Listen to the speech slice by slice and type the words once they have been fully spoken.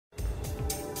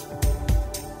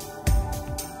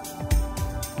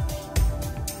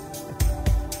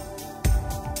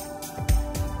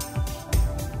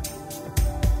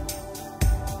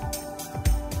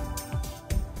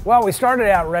Well, we started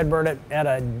out Redbird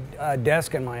at a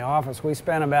desk in my office. We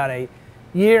spent about a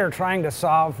year trying to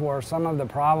solve for some of the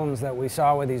problems that we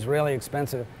saw with these really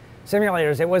expensive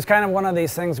simulators. It was kind of one of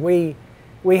these things, we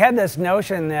had this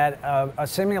notion that a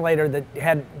simulator that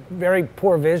had very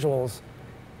poor visuals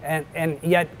and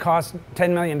yet cost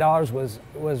 $10 million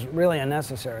was really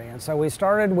unnecessary. And so we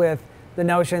started with the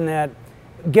notion that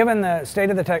given the state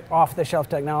of the off-the-shelf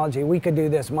technology, we could do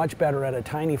this much better at a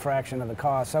tiny fraction of the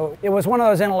cost. So it was one of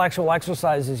those intellectual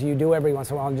exercises you do every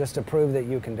once in a while just to prove that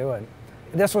you can do it.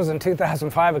 This was in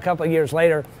 2005. A couple of years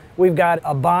later, we've got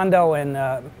a Bondo and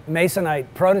Masonite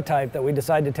prototype that we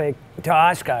decided to take to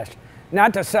Oshkosh.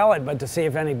 Not to sell it, but to see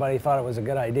if anybody thought it was a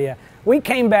good idea. We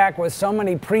came back with so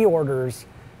many pre-orders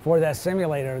for that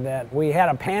simulator that we had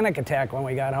a panic attack when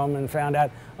we got home and found out,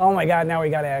 oh my God, now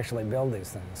we got to actually build these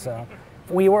things. So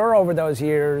we were, over those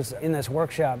years, in this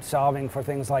workshop solving for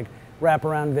things like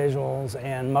wraparound visuals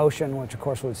and motion, which of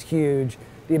course was huge,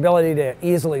 the ability to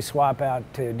easily swap out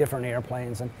to different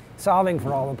airplanes and solving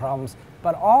for all the problems,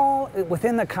 but all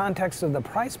within the context of the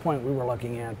price point we were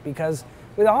looking at, because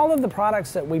with all of the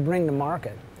products that we bring to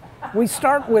market, we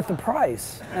start with the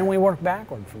price and we work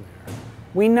backward from there.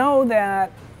 We know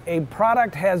that a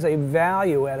product has a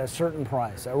value at a certain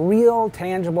price, a real,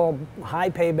 tangible, high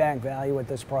payback value at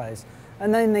this price.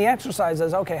 And then the exercise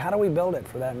is, okay, how do we build it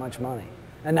for that much money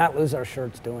and not lose our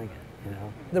shirts doing it? You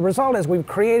know? The result is we've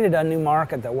created a new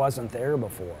market that wasn't there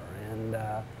before, and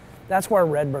that's where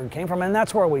Redbird came from, and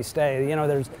that's where we stay. You know,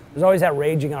 there's always that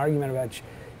raging argument about,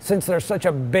 since there's such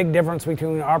a big difference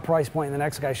between our price point and the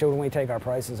next guy, should we take our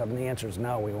prices up? And the answer is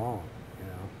no, we won't. You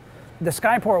know? The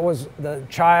Skyport was the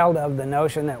child of the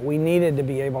notion that we needed to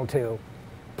be able to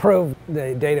prove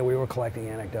the data we were collecting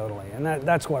anecdotally, and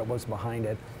that's what was behind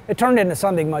it. It turned into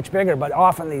something much bigger, but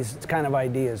often these kind of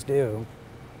ideas do.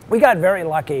 We got very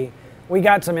lucky. We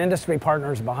got some industry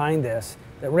partners behind this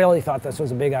that really thought this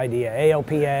was a big idea.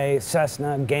 AOPA,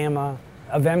 Cessna, GAMA,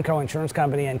 Avemco Insurance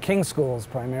Company, and King Schools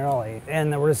primarily.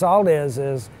 And the result is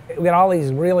we got all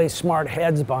these really smart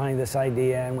heads behind this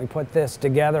idea, and we put this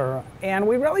together. And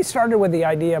we really started with the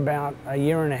idea about a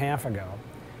year and a half ago.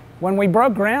 When we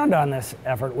broke ground on this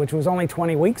effort, which was only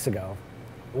 20 weeks ago,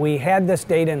 we had this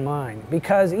date in mind,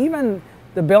 because even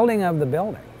the building of the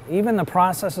building, even the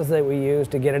processes that we used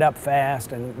to get it up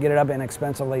fast and get it up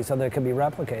inexpensively so that it could be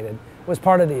replicated was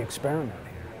part of the experiment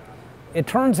here. It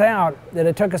turns out that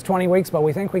it took us 20 weeks, but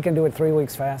we think we can do it 3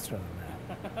 weeks faster than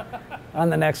that on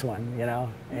the next one, you know.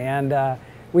 And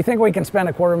we think we can spend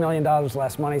 $250,000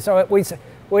 less money. So we had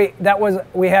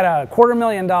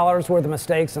 $250,000 worth of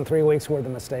mistakes and 3 weeks worth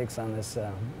of mistakes on this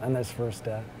first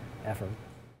effort.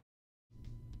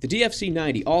 The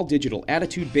DFC-90 all-digital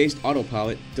attitude-based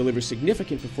autopilot delivers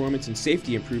significant performance and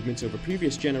safety improvements over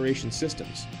previous generation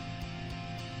systems.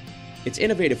 Its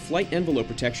innovative flight envelope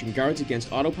protection guards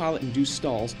against autopilot-induced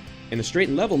stalls, and the straight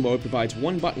and level mode provides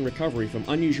one-button recovery from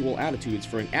unusual attitudes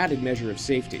for an added measure of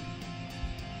safety.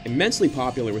 Immensely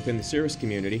popular within the cirrus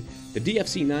community, the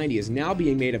DFC-90 is now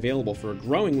being made available for a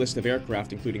growing list of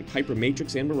aircraft including Piper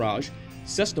Matrix and Mirage,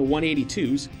 Cessna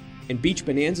 182s, and BEECH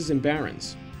Bonanzas and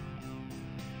Barons.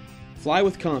 Fly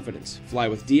with confidence. Fly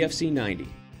with DFC-90.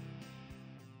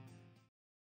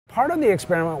 Part of the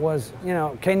experiment was, you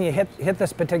know, can you hit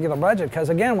this particular budget? Because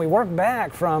again, we work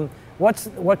back from what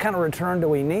kind of return do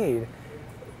we need?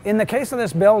 In the case of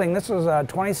this building, this was a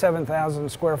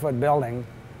 27,000 square foot building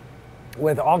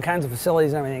with all kinds of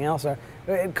facilities and everything else.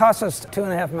 It cost us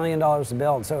 $2.5 million to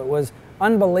build, so it was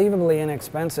unbelievably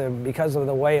inexpensive because of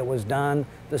the way it was done,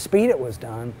 the speed it was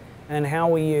done, and how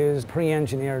we used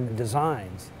pre-engineered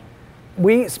designs.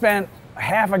 We spent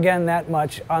half again that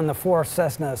much on the 4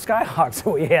 Cessna Skyhawks that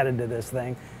we added to this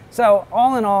thing. So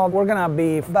all in all, we're going to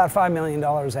be about $5 million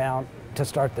out to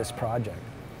start this project.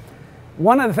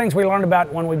 One of the things we learned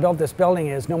about when we built this building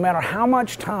is no matter how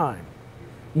much time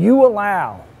you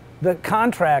allow the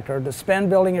contractor to spend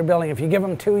building your building, if you give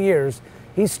him 2 years,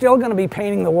 he's still going to be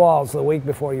painting the walls the week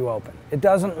before you open. It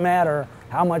doesn't matter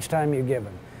how much time you give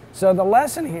him. So the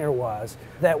lesson here was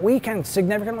that we can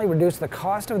significantly reduce the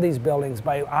cost of these buildings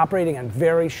by operating on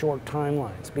very short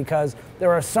timelines, because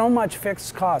there are so much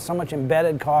fixed cost, so much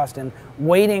embedded cost in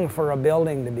waiting for a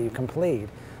building to be complete,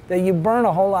 that you burn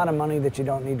a whole lot of money that you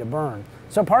don't need to burn.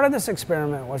 So part of this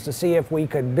experiment was to see if we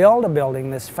could build a building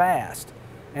this fast,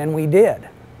 and we did.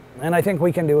 And I think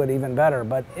we can do it even better,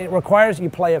 but it requires you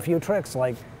play a few tricks,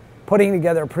 like putting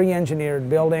together pre-engineered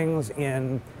buildings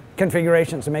in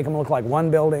configurations to make them look like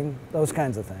one building, those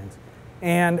kinds of things.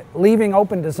 And leaving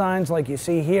open designs like you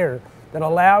see here that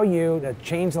allow you to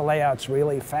change the layouts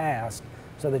really fast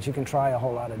so that you can try a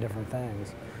whole lot of different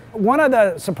things. One of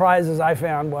the surprises I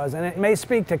found was, and it may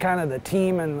speak to kind of the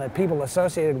team and the people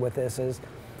associated with this, is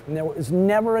there was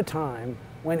never a time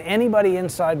when anybody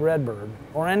inside Redbird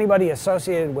or anybody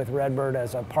associated with Redbird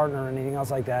as a partner or anything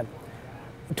else like that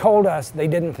told us they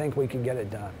didn't think we could get it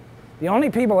done. The only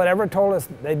people that ever told us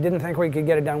they didn't think we could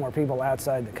get it done were people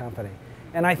outside the company.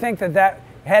 And I think that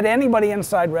had anybody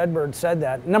inside Redbird said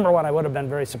that, number one, I would have been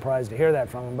very surprised to hear that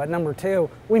from them, but number two,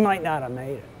 we might not have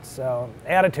made it. So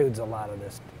attitude's a lot of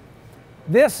this.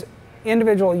 This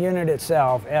individual unit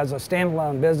itself, as a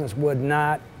standalone business,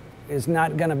 is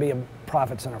not going to be a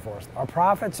profit center for us. Our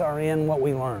profits are in what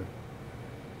we learn.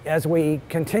 As we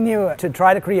continue to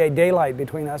try to create daylight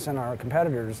between us and our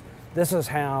competitors, this is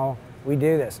how we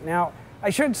do this. Now, I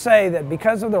should say that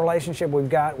because of the relationship we've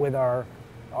got with our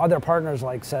other partners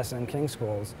like Cessna and King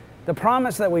Schools, the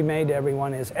promise that we made to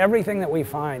everyone is everything that we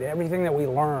find, everything that we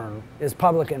learn is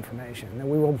public information, and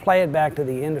we will play it back to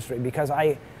the industry, because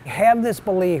I have this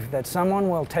belief that someone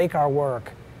will take our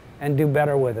work and do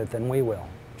better with it than we will,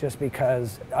 just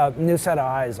because a new set of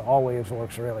eyes always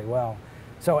works really well.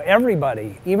 So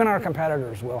everybody, even our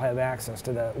competitors, will have access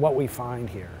to what we find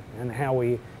here and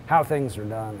how things are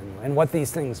done and what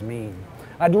these things mean.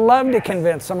 I'd love to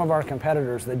convince some of our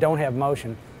competitors that don't have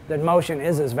motion that motion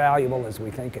is as valuable as we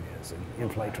think it is in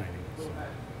flight training.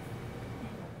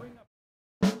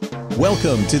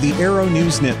 Welcome to the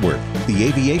Aero-News Network, the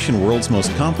aviation world's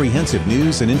most comprehensive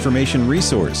news and information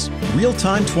resource.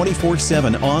 Real-time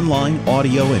 24/7 online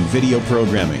audio and video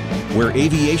programming, where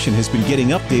aviation has been getting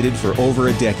updated for over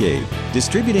a decade.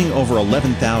 Distributing over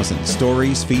 11,000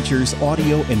 stories, features,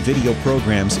 audio, and video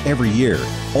programs every year.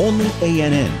 Only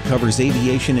ANN covers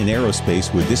aviation and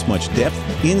aerospace with this much depth,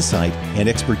 insight, and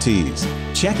expertise.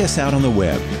 Check us out on the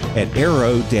web at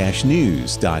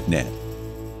aero-news.net.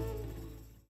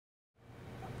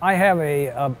 I have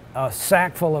a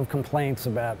sack full of complaints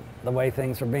about the way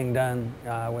things are being done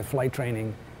with flight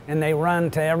training, and they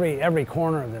run to every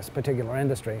corner of this particular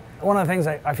industry. One of the things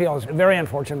I feel is very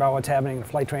unfortunate about what's happening in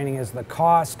flight training is the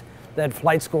cost that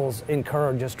flight schools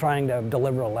incur just trying to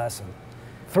deliver a lesson.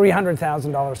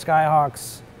 $300,000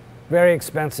 Skyhawks, very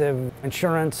expensive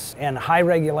insurance and high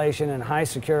regulation and high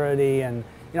security, and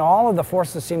all of the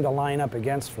forces seem to line up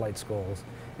against flight schools.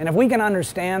 And if we can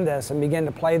understand this and begin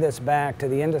to play this back to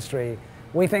the industry,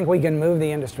 we think we can move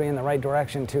the industry in the right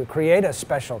direction to create a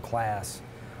special class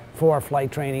for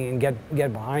flight training and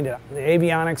get behind it. The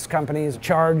avionics companies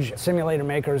charge simulator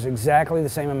makers exactly the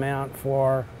same amount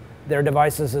for their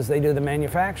devices as they do the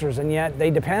manufacturers, and yet they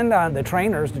depend on the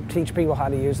trainers to teach people how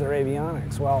to use their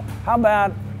avionics. Well, how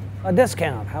about a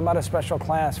discount? How about a special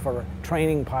class for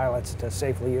training pilots to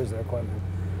safely use their equipment?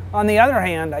 On the other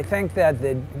hand, I think that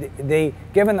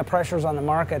given the pressures on the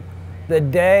market, the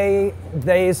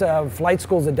days of flight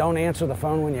schools that don't answer the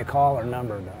phone when you call are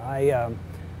numbered. I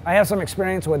have some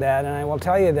experience with that, and I will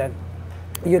tell you that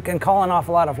you can call an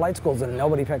awful lot of flight schools and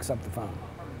nobody picks up the phone.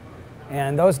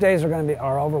 And those days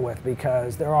are over with,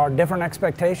 because there are different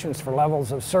expectations for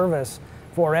levels of service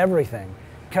for everything,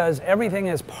 because everything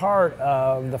is part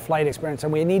of the flight experience,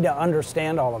 and we need to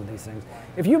understand all of these things.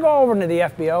 If you go over to the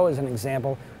FBO as an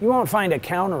example, you won't find a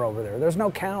counter over there. There's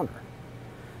no counter,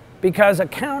 because a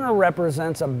counter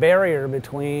represents a barrier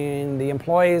between the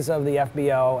employees of the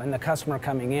FBO and the customer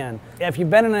coming in. If you've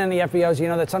been in any FBOs, you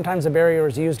know that sometimes the barrier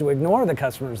is used to ignore the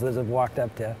customers that have walked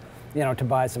up to, to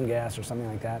buy some gas or something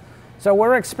like that. So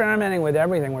we're experimenting with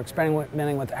everything. We're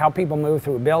experimenting with how people move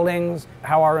through buildings,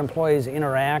 how our employees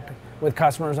interact with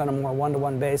customers on a more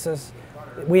one-to-one basis.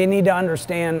 We need to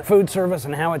understand food service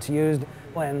and how it's used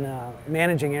when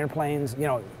managing airplanes,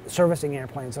 servicing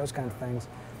airplanes, those kinds of things.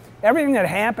 Everything that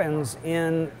happens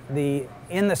in the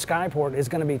Skyport is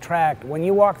going to be tracked. When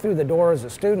you walk through the door as a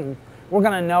student, we're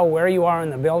going to know where you are in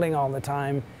the building all the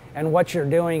time and what you're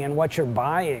doing and what you're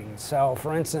buying. So,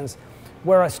 for instance,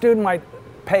 where a student might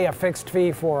pay a fixed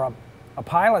fee for a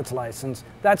pilot's license,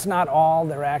 that's not all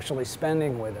they're actually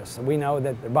spending with us. We know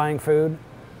that they're buying food,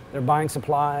 they're buying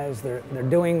supplies, they're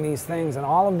doing these things, and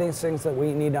all of these things that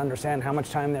we need to understand how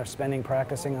much time they're spending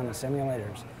practicing on the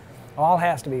simulators. All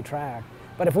has to be tracked.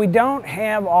 But if we don't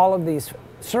have all of these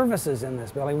services in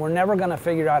this building, we're never going to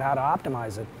figure out how to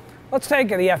optimize it. Let's take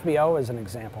the FBO as an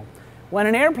example. When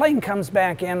an airplane comes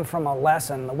back in from a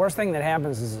lesson, the worst thing that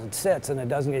happens is it sits and it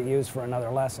doesn't get used for another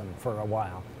lesson for a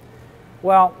while.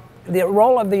 Well, the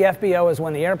role of the FBO is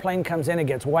when the airplane comes in, it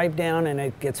gets wiped down and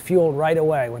it gets fueled right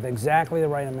away with exactly the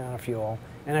right amount of fuel,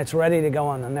 and it's ready to go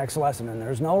on the next lesson. And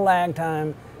there's no lag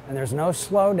time and there's no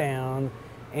slowdown,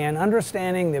 and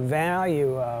understanding the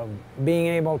value of being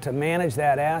able to manage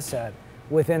that asset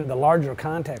within the larger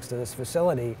context of this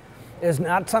facility is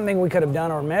not something we could have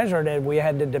done or measured if we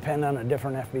had to depend on a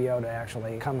different FBO to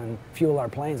actually come and fuel our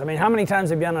planes. I mean, how many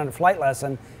times have you been on a flight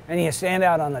lesson and you stand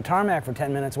out on the tarmac for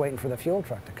 10 minutes waiting for the fuel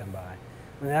truck to come by?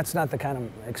 I mean, that's not the kind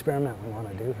of experiment we want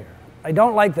to do here. I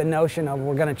don't like the notion of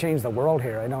we're going to change the world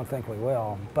here. I don't think we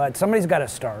will. But somebody's got to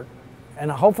start. And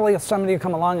hopefully somebody will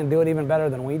come along and do it even better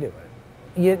than we do it.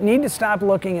 You need to stop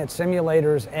looking at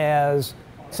simulators as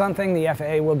something the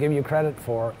FAA will give you credit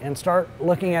for and start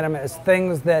looking at them as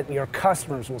things that your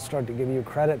customers will start to give you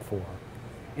credit for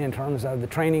in terms of the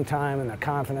training time and their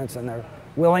confidence and their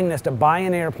willingness to buy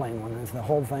an airplane when the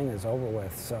whole thing is over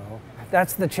with. So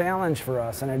that's the challenge for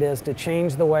us, and it is to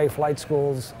change the way flight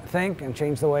schools think and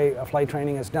change the way flight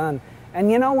training is done. And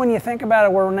you know, when you think about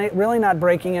it, we're really not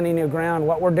breaking any new ground.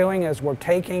 What we're doing is we're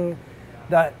taking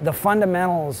the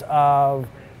fundamentals of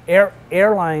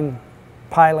airline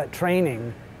pilot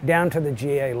training down to the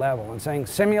GA level and saying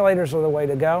simulators are the way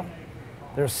to go.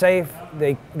 They're safe.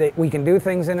 We can do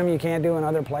things in them you can't do in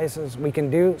other places. We can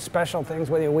do special things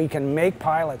with you. We can make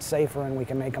pilots safer and we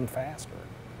can make them faster.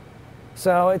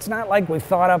 So it's not like we've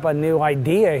thought up a new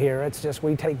idea here. It's just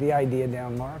we take the idea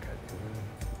down market.